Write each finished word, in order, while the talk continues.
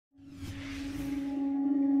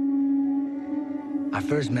I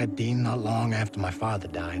first met Dean not long after my father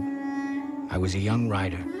died. I was a young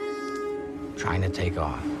writer, trying to take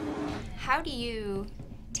off. How do you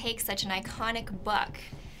take such an iconic book,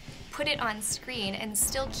 put it on screen, and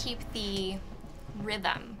still keep the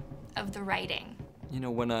rhythm of the writing? You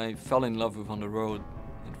know, when I fell in love with On the Road,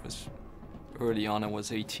 it was early on, I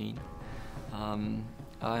was 18.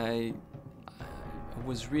 I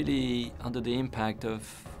was really under the impact of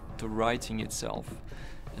the writing itself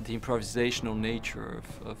and the improvisational nature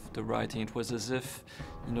of the writing. It was as if,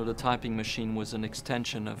 you know, the typing machine was an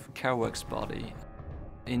extension of Kerouac's body.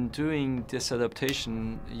 In doing this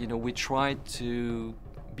adaptation, you know, we tried to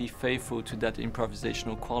be faithful to that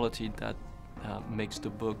improvisational quality that makes the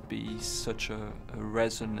book be such a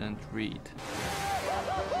resonant read.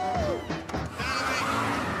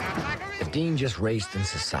 Dean just raced in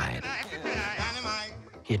society.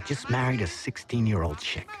 He had just married a 16-year-old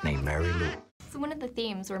chick named Mary Lou. So one of the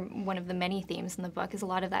themes, or one of the many themes in the book, is a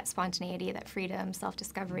lot of that spontaneity, that freedom,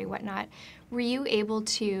 self-discovery, whatnot. Were you able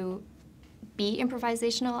to be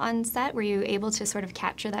improvisational on set? Were you able to sort of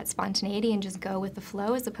capture that spontaneity and just go with the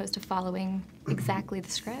flow as opposed to following exactly the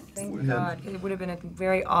script? Thank God. It would have been a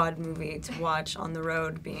very odd movie to watch on the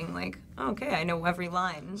road being like, oh, okay, I know every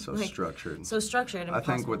line. So like, structured. So structured. I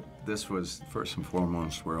think what this was, first and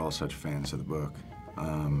foremost, we're all such fans of the book.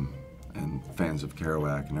 And fans of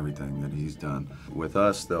Kerouac and everything that he's done. With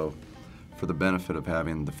us, though, for the benefit of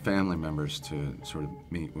having the family members to sort of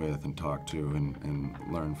meet with and talk to and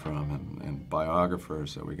learn from, and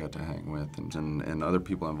biographers that we got to hang with, and other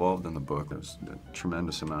people involved in the book, there was a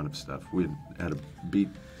tremendous amount of stuff. We had a beat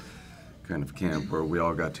kind of camp where we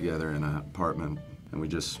all got together in an apartment, and we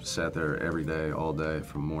just sat there every day, all day,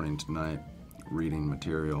 from morning to night, reading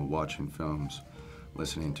material, watching films,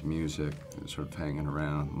 listening to music, sort of hanging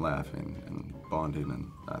around, laughing and bonding, and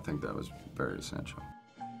I think that was very essential.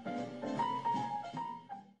 I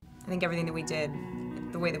think everything that we did,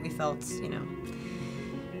 the way that we felt, you know,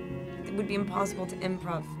 it would be impossible to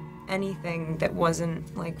improv anything that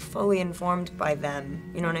wasn't, like, fully informed by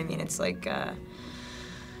them. You know what I mean? It's like,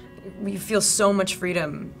 you feel so much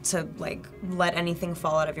freedom to, like, let anything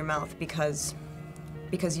fall out of your mouth because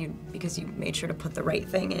you made sure to put the right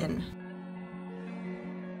thing in.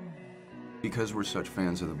 Because we're such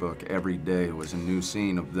fans of the book, every day was a new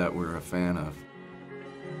scene that we're a fan of.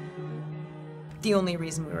 The only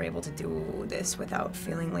reason we were able to do this without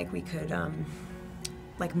feeling like we could,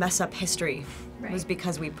 like, mess up history was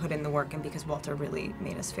because we put in the work and because Walter really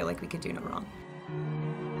made us feel like we could do no wrong.